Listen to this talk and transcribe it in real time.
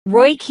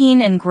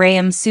Keane and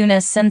Graeme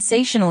Souness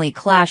sensationally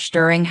clashed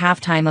during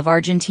halftime of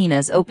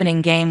Argentina's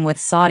opening game with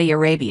Saudi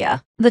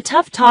Arabia. The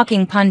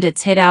tough-talking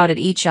pundits hit out at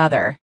each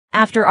other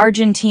after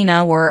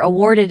Argentina were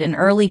awarded an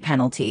early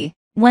penalty.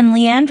 When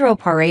Leandro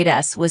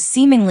Paredes was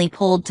seemingly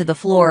pulled to the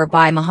floor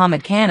by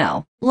Mohamed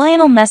Cano,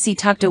 Lionel Messi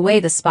tucked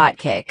away the spot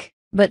kick.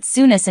 But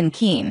Souness and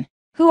Keane,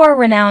 who are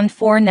renowned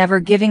for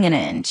never giving an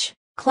inch,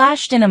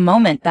 clashed in a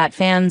moment that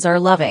fans are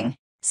loving.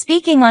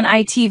 Speaking on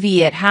ITV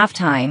at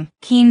halftime,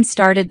 Keane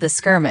started the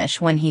skirmish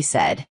when he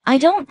said, "I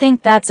don't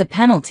think that's a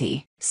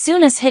penalty."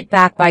 Souness hit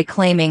back by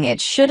claiming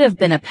it should have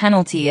been a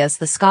penalty, as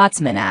the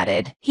Scotsman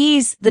added,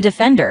 "He's the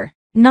defender,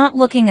 not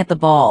looking at the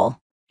ball.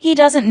 He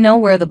doesn't know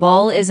where the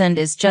ball is and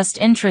is just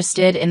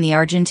interested in the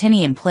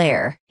Argentinian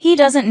player. He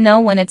doesn't know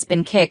when it's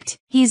been kicked.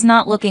 He's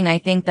not looking. I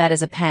think that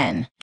is a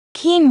pen."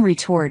 Keane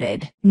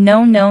retorted,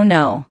 "No, no,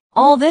 no.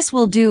 All this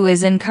will do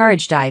is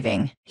encourage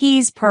diving.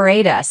 He's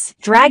Paredes,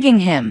 dragging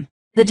him,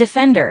 the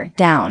defender,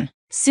 down."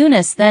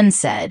 Souness then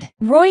said,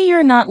 "Roy,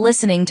 you're not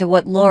listening to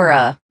what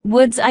Laura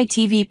Woods,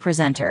 ITV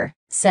presenter,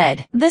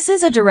 said. This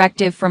is a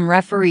directive from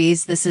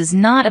referees. This is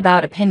not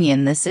about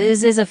opinion. This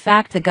is a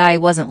fact. The guy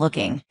wasn't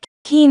looking."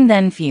 Keane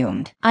then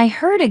fumed, "I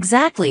heard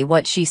exactly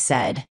what she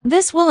said.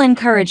 This will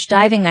encourage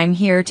diving. I'm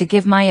here to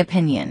give my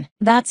opinion.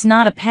 That's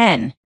not a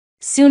pen."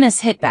 Souness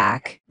hit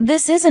back,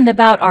 "This isn't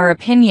about our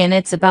opinion,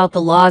 it's about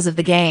the laws of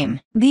the game.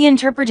 The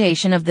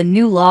interpretation of the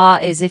new law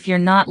is if you're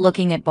not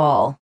looking at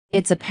ball,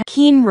 it's a pen."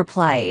 Keane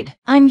replied,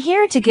 "I'm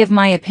here to give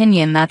my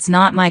opinion. That's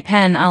not my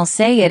pen. I'll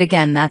say it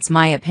again. That's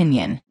my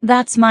opinion.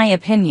 That's my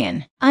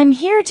opinion. I'm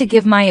here to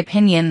give my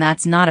opinion.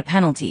 That's not a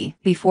penalty."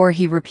 Before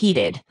he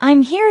repeated,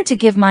 "I'm here to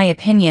give my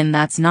opinion.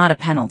 That's not a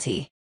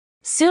penalty."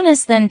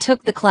 Souness then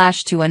took the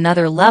clash to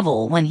another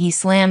level when he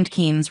slammed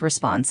Keane's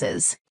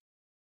responses.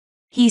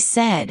 He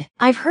said,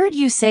 "I've heard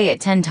you say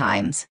it 10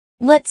 times.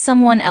 Let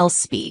someone else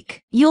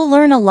speak. You'll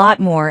learn a lot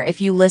more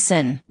if you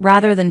listen,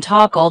 rather than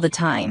talk all the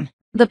time."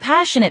 The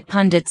passionate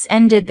pundits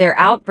ended their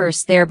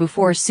outburst there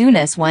before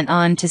Souness went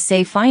on to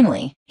say,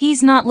 "Finally,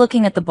 he's not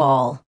looking at the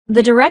ball.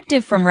 The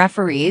directive from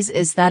referees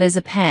is that is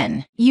a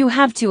pen. You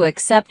have to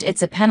accept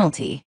it's a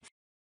penalty."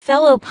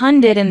 Fellow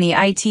pundit in the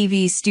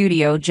ITV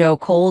studio Joe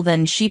Cole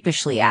then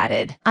sheepishly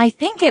added, "I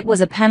think it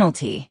was a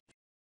penalty."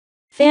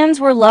 Fans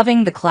were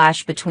loving the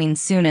clash between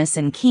Souness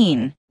and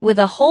Keane, with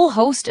a whole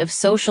host of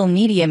social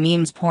media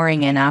memes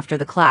pouring in after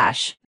the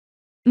clash.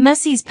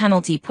 Messi's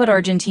penalty put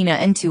Argentina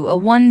into a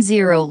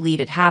 1-0 lead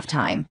at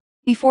halftime,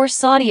 before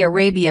Saudi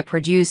Arabia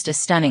produced a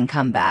stunning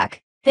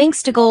comeback,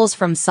 thanks to goals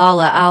from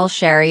Salah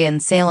Al-Shari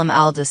and Salem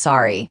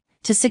Al-Dosari,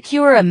 to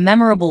secure a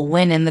memorable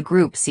win in the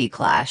Group C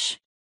clash.